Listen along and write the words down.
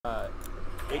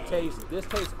This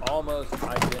tastes almost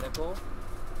identical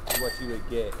to what you would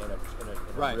get in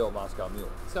a real Moscow Mule.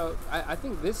 So I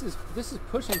think this is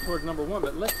pushing towards number one,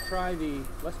 but let's try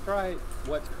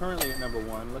what's currently at number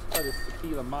one. Let's try this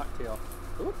tequila mocktail.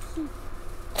 Oopsie.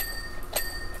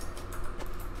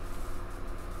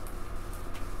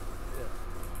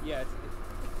 Yeah,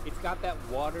 it's got that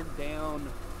watered down,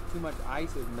 too much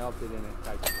ice has melted in it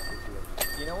type of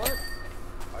situation. You know what?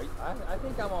 I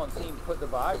think I'm on team put the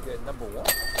vodka at number one.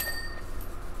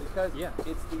 Because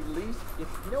it's the least,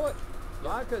 you know what?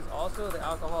 Vodka is also the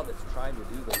alcohol that's trying to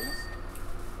do the least.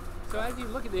 So as you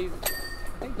look at these,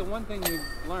 I think the one thing we've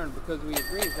learned, because we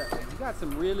agree, is that you got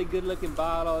some really good looking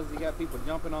bottles, you got people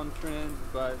jumping on trends,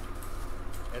 but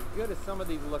as good as some of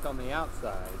these look on the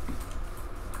outside,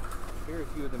 very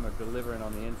few of them are delivering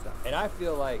on the inside. And I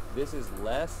feel like this is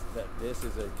less that this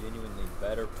is a genuinely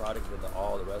better product than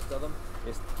all the rest of them.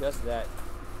 It's just that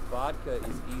vodka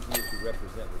is easier to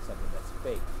represent with something that's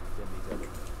fake than these other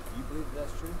things. Do you believe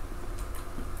that's true?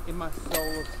 In my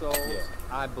soul of souls,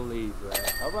 I believe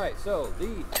that. All right, so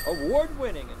the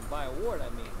award-winning, and by award I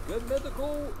mean Good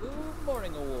Mythical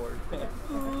Morning Award,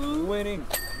 winning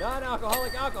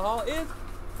non-alcoholic alcohol is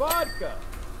vodka,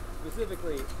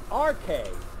 specifically RK,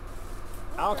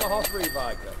 alcohol-free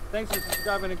vodka. Thanks for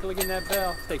subscribing and clicking that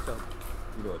bell. Stay tuned.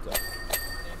 You know what's up. My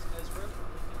name's Ezra from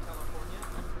Lincoln, California.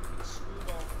 I'm drinking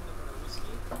Screwball peanut butter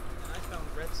whiskey, and I found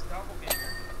Red's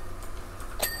doppelganger.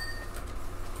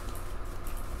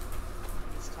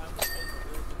 It's time to spend a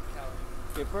real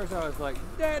mythicality. At first I was like,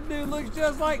 that dude looks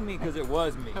just like me, because it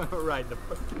was me. Right.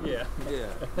 Yeah.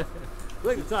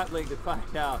 Click the top link to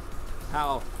find out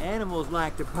how animals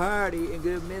like to party in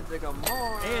Good Mythical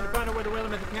Morning. And to find out where the Wheel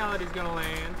of Mythicality is going to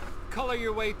land. Color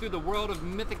your way through the world of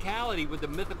mythicality with the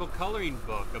Mythical Coloring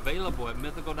Book, available at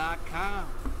mythical.com.